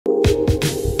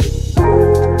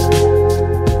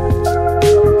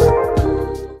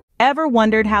Ever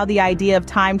wondered how the idea of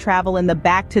time travel in the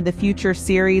Back to the Future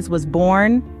series was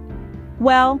born?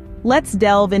 Well, let's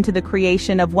delve into the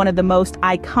creation of one of the most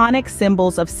iconic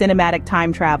symbols of cinematic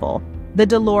time travel, the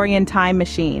DeLorean time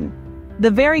machine.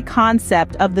 The very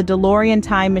concept of the DeLorean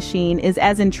time machine is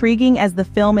as intriguing as the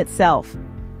film itself.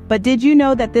 But did you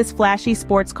know that this flashy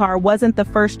sports car wasn't the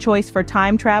first choice for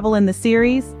time travel in the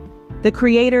series? The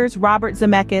creators, Robert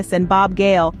Zemeckis and Bob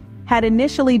Gale, had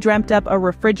initially dreamt up a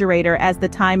refrigerator as the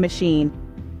time machine.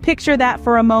 Picture that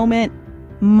for a moment.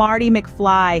 Marty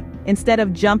McFly, instead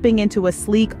of jumping into a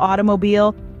sleek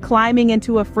automobile, climbing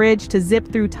into a fridge to zip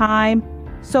through time.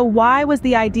 So why was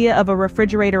the idea of a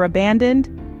refrigerator abandoned?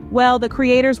 Well, the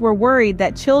creators were worried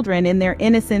that children, in their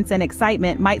innocence and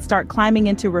excitement, might start climbing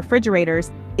into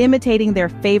refrigerators, imitating their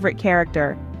favorite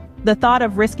character. The thought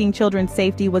of risking children's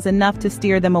safety was enough to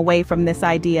steer them away from this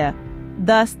idea.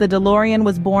 Thus, the DeLorean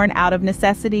was born out of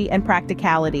necessity and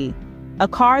practicality. A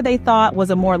car they thought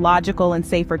was a more logical and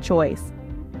safer choice.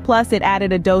 Plus, it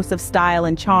added a dose of style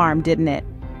and charm, didn't it?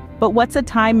 But what's a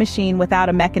time machine without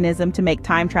a mechanism to make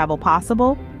time travel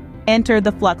possible? Enter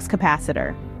the flux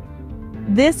capacitor.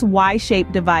 This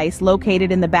Y-shaped device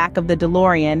located in the back of the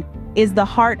DeLorean is the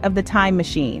heart of the time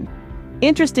machine.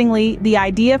 Interestingly, the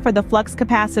idea for the flux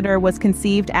capacitor was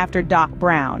conceived after Doc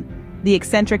Brown, the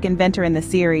eccentric inventor in the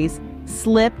series,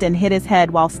 slipped and hit his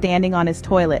head while standing on his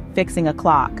toilet fixing a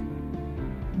clock.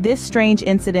 This strange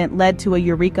incident led to a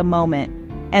eureka moment,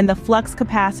 and the flux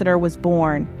capacitor was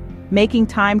born, making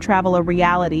time travel a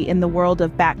reality in the world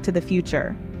of Back to the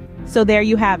Future. So there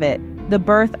you have it, the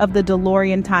birth of the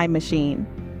DeLorean time machine.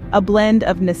 A blend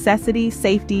of necessity,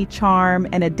 safety, charm,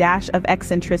 and a dash of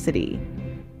eccentricity.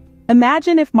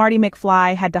 Imagine if Marty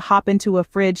McFly had to hop into a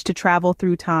fridge to travel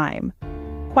through time.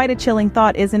 Quite a chilling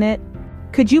thought, isn't it?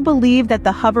 Could you believe that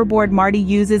the hoverboard Marty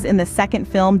uses in the second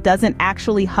film doesn't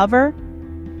actually hover?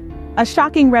 A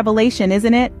shocking revelation,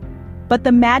 isn't it? But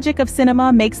the magic of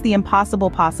cinema makes the impossible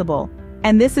possible,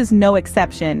 and this is no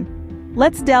exception.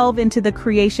 Let's delve into the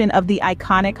creation of the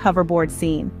iconic hoverboard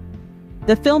scene.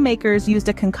 The filmmakers used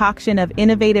a concoction of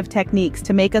innovative techniques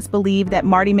to make us believe that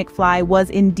Marty McFly was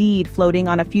indeed floating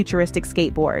on a futuristic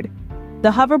skateboard.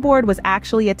 The hoverboard was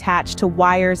actually attached to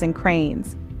wires and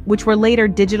cranes, which were later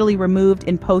digitally removed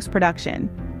in post-production.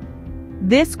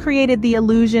 This created the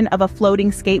illusion of a floating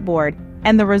skateboard,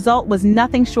 and the result was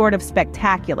nothing short of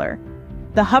spectacular.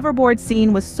 The hoverboard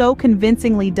scene was so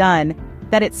convincingly done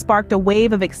that it sparked a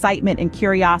wave of excitement and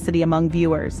curiosity among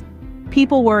viewers.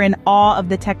 People were in awe of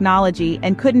the technology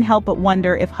and couldn't help but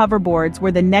wonder if hoverboards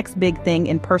were the next big thing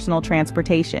in personal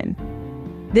transportation.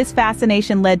 This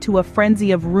fascination led to a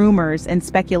frenzy of rumors and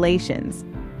speculations.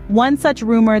 One such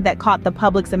rumor that caught the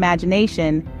public's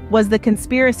imagination was the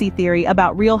conspiracy theory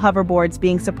about real hoverboards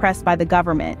being suppressed by the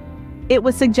government. It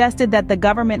was suggested that the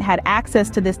government had access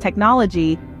to this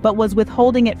technology but was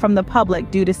withholding it from the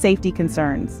public due to safety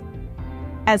concerns.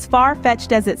 As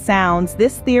far-fetched as it sounds,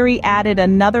 this theory added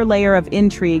another layer of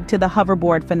intrigue to the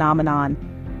hoverboard phenomenon.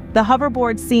 The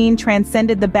hoverboard scene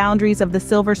transcended the boundaries of the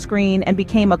silver screen and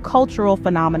became a cultural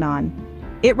phenomenon.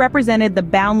 It represented the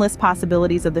boundless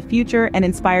possibilities of the future and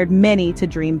inspired many to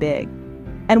dream big.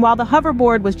 And while the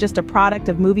hoverboard was just a product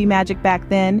of movie magic back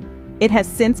then, it has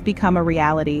since become a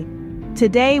reality.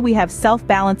 Today we have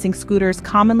self-balancing scooters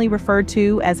commonly referred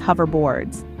to as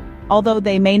hoverboards. Although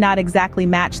they may not exactly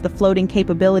match the floating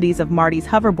capabilities of Marty's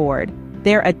hoverboard,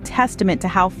 they're a testament to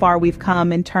how far we've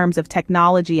come in terms of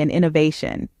technology and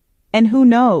innovation. And who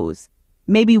knows?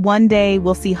 Maybe one day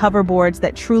we'll see hoverboards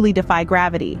that truly defy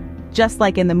gravity, just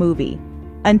like in the movie.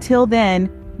 Until then,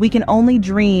 we can only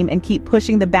dream and keep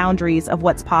pushing the boundaries of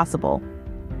what's possible.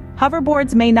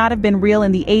 Hoverboards may not have been real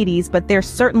in the 80s, but they're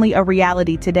certainly a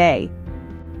reality today.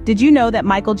 Did you know that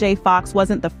Michael J. Fox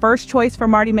wasn't the first choice for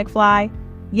Marty McFly?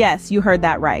 Yes, you heard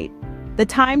that right. The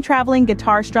time-traveling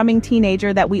guitar-strumming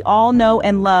teenager that we all know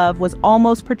and love was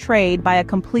almost portrayed by a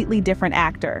completely different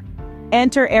actor.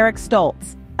 Enter Eric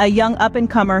Stoltz, a young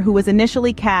up-and-comer who was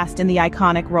initially cast in the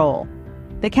iconic role.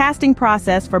 The casting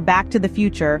process for Back to the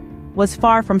Future was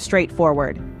far from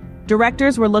straightforward.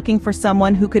 Directors were looking for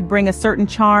someone who could bring a certain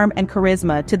charm and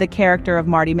charisma to the character of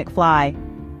Marty McFly.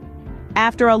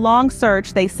 After a long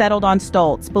search, they settled on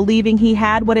Stoltz, believing he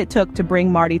had what it took to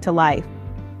bring Marty to life.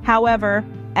 However,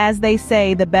 as they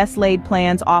say, the best-laid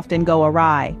plans often go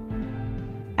awry.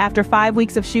 After 5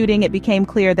 weeks of shooting, it became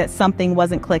clear that something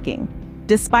wasn't clicking.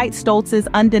 Despite Stoltz's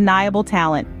undeniable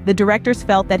talent, the directors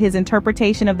felt that his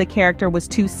interpretation of the character was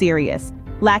too serious,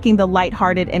 lacking the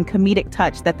lighthearted and comedic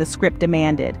touch that the script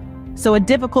demanded. So a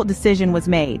difficult decision was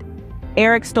made.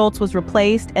 Eric Stoltz was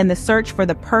replaced, and the search for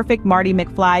the perfect Marty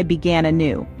McFly began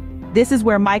anew. This is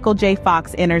where Michael J.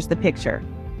 Fox enters the picture.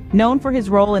 Known for his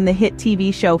role in the hit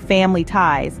TV show Family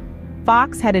Ties,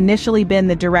 Fox had initially been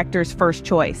the director's first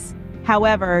choice.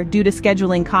 However, due to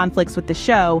scheduling conflicts with the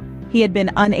show, he had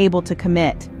been unable to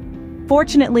commit.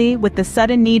 Fortunately, with the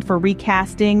sudden need for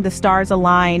recasting, the stars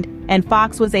aligned, and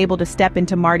Fox was able to step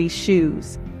into Marty's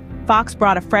shoes. Fox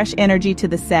brought a fresh energy to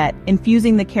the set,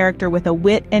 infusing the character with a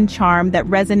wit and charm that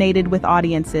resonated with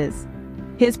audiences.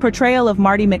 His portrayal of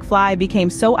Marty McFly became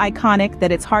so iconic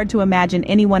that it's hard to imagine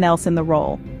anyone else in the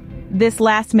role. This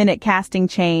last-minute casting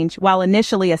change, while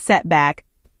initially a setback,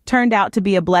 turned out to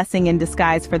be a blessing in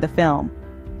disguise for the film.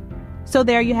 So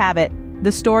there you have it,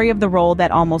 the story of the role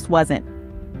that almost wasn't.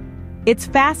 It's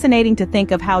fascinating to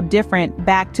think of how different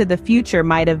Back to the Future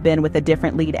might have been with a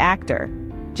different lead actor.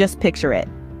 Just picture it,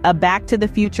 a Back to the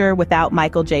Future without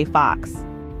Michael J. Fox.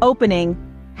 Opening,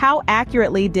 how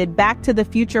accurately did Back to the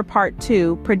Future Part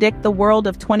 2 predict the world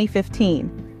of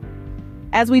 2015?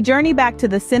 As we journey back to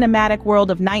the cinematic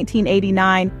world of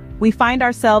 1989, we find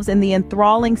ourselves in the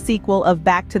enthralling sequel of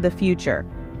Back to the Future.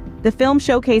 The film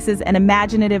showcases an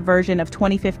imaginative version of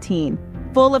 2015,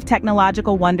 full of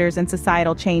technological wonders and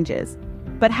societal changes.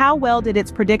 But how well did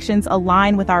its predictions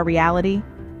align with our reality?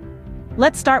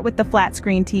 Let's start with the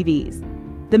flat-screen TVs.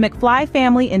 The McFly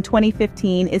family in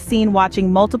 2015 is seen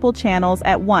watching multiple channels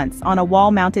at once on a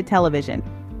wall-mounted television.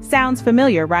 Sounds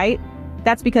familiar, right?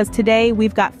 That's because today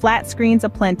we've got flat screens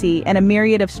aplenty and a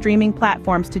myriad of streaming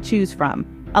platforms to choose from,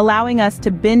 allowing us to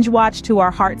binge-watch to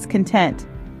our heart's content.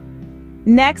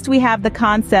 Next, we have the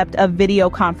concept of video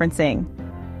conferencing.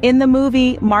 In the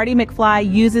movie, Marty McFly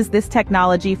uses this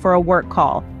technology for a work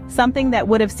call, something that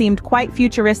would have seemed quite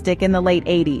futuristic in the late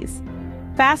 80s.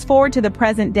 Fast forward to the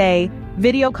present day,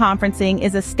 video conferencing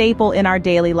is a staple in our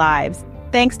daily lives,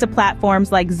 thanks to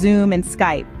platforms like Zoom and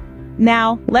Skype.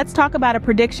 Now, let's talk about a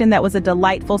prediction that was a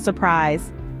delightful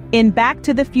surprise. In Back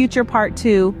to the Future Part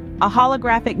 2, a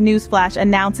holographic newsflash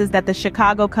announces that the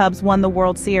Chicago Cubs won the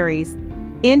World Series.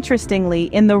 Interestingly,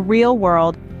 in the real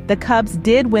world, the Cubs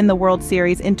did win the World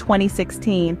Series in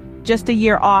 2016, just a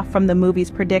year off from the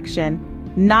movie's prediction.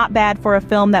 Not bad for a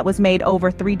film that was made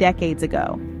over 3 decades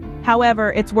ago.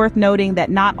 However, it's worth noting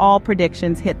that not all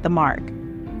predictions hit the mark.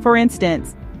 For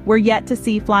instance, we're yet to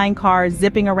see flying cars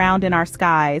zipping around in our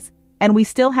skies, and we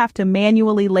still have to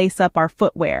manually lace up our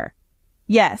footwear.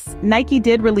 Yes, Nike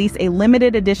did release a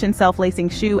limited edition self-lacing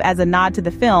shoe as a nod to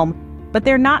the film, but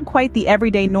they're not quite the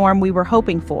everyday norm we were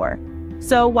hoping for.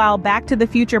 So while Back to the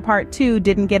Future Part 2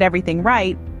 didn't get everything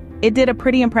right, it did a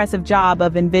pretty impressive job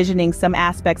of envisioning some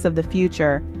aspects of the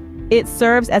future. It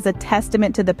serves as a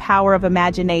testament to the power of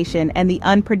imagination and the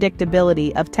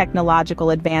unpredictability of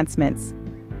technological advancements.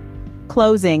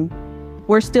 Closing.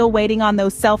 We're still waiting on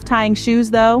those self-tying shoes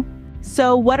though?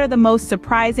 So what are the most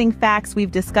surprising facts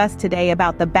we've discussed today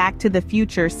about the Back to the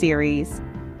Future series?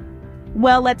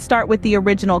 Well, let's start with the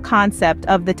original concept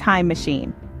of the time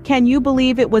machine. Can you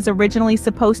believe it was originally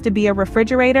supposed to be a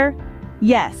refrigerator?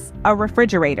 Yes, a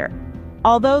refrigerator.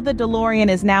 Although the DeLorean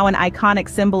is now an iconic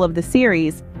symbol of the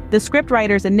series, the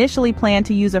scriptwriters initially planned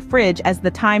to use a fridge as the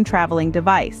time-traveling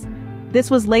device. This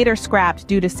was later scrapped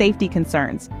due to safety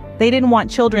concerns. They didn't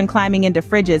want children climbing into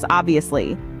fridges,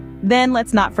 obviously. Then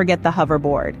let's not forget the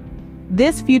hoverboard.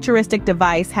 This futuristic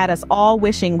device had us all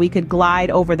wishing we could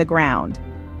glide over the ground.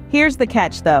 Here's the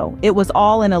catch though, it was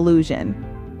all an illusion.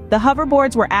 The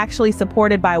hoverboards were actually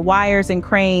supported by wires and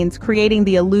cranes, creating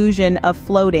the illusion of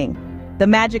floating. The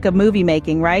magic of movie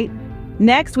making, right?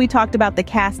 Next, we talked about the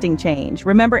casting change.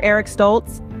 Remember Eric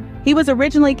Stoltz? He was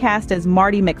originally cast as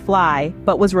Marty McFly,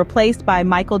 but was replaced by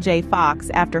Michael J. Fox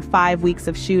after 5 weeks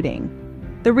of shooting.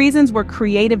 The reasons were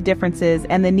creative differences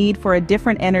and the need for a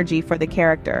different energy for the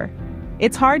character.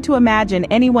 It's hard to imagine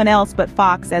anyone else but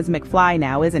Fox as McFly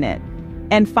now, isn't it?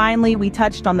 And finally, we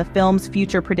touched on the film's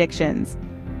future predictions.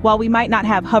 While we might not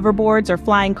have hoverboards or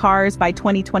flying cars by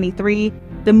 2023,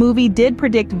 the movie did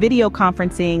predict video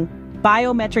conferencing,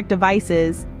 biometric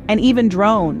devices, and even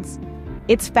drones.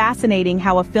 It's fascinating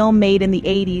how a film made in the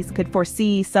 80s could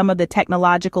foresee some of the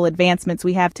technological advancements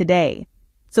we have today.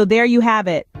 So there you have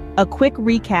it, a quick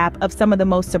recap of some of the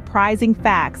most surprising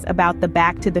facts about the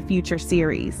Back to the Future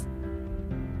series.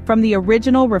 From the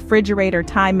original refrigerator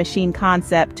time machine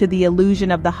concept to the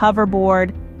illusion of the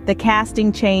hoverboard, the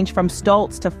casting change from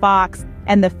Stoltz to Fox,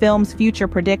 and the film's future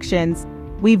predictions,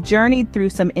 we've journeyed through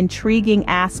some intriguing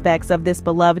aspects of this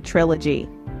beloved trilogy.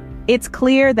 It's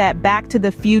clear that Back to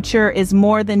the Future is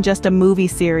more than just a movie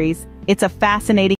series, it's a fascinating